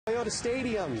Toyota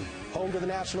Stadium, home to the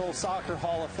National Soccer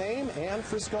Hall of Fame and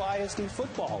Frisco ISD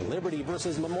football. Liberty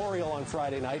versus Memorial on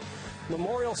Friday night.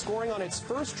 Memorial scoring on its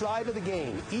first drive of the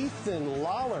game. ETHAN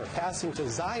LOLLAR passing to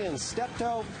ZION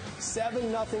STEPTOE,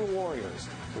 7-0 Warriors.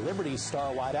 Liberty's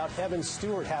star wideout EVAN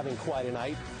STEWART having quite a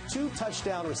night. 2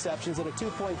 touchdown receptions and a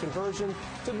 2-point conversion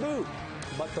to boot.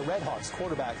 But the Redhawks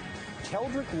quarterback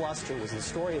KELDRIC LUSTER was the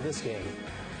story of this game.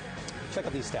 Check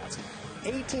out these stats.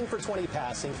 18 for 20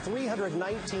 passing,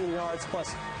 319 yards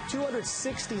plus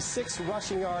 266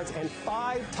 rushing yards and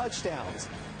 5 touchdowns.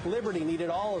 Liberty needed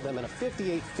all of them in a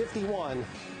 58-51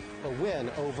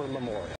 win over Memorial.